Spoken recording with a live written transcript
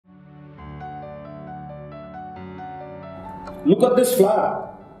Look at this flower.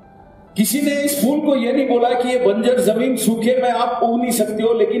 किसी ने इस फूल को यह नहीं बोला कि ये बंजर जमीन सूखे में आप उग नहीं सकते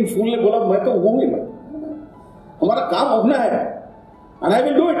हो, लेकिन फूल ने बोला मैं तो उगूंगी, मैं हमारा काम उगना है, and I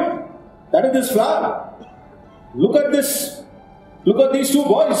will do it. That is this flower. Look at this, look at these two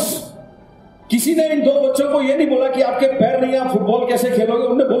boys. किसी ने इन दो बच्चों को यह नहीं बोला कि आपके पैर नहीं, आप फुटबॉल कैसे खेलोगे.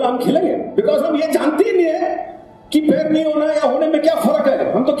 उन्होंने बोला हम खेलेंगे, बिकॉज हम ये जानते ही नहीं है कि पैर नहीं होना या होने में क्या फर्क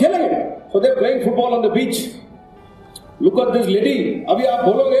है, हम तो खेलेंगे. सो they are playing football on the beach. Look at this lady. अभी आप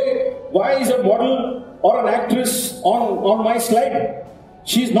बोलोगे व्हाई इज अ मॉडल और an actress on my slide.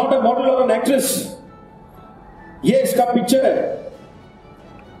 She is not a model और एन एक्ट्रेस. ये इसका पिक्चर है,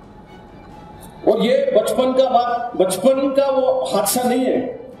 और ये बचपन का वो हादसा नहीं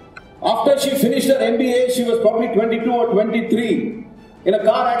है. After she finished her MBA, she was probably 22 or 23. In a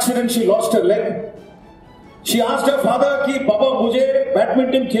car accident, she lost her leg. She asked her father कि पापा मुझे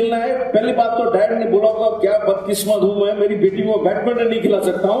बैडमिंटन खेलना है. पहली बात तो डैड ने बोला होगा क्या बदकिस्मत हूं मैं, मेरी बेटी को बैडमिंटन नहीं खिला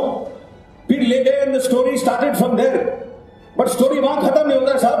सकता हूं. फिर ले गए and the story started from there. But story वहां खत्म नहीं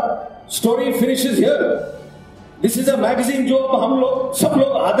होता साहब. Story finishes here. This is a magazine जो हम लोग सब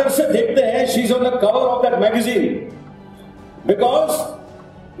लोग आदर से देखते हैं. She is on the cover of that magazine because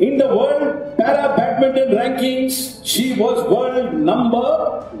in the world para badminton rankings, she was world number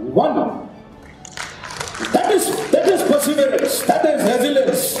 1. That is perseverance. That is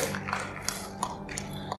resilience.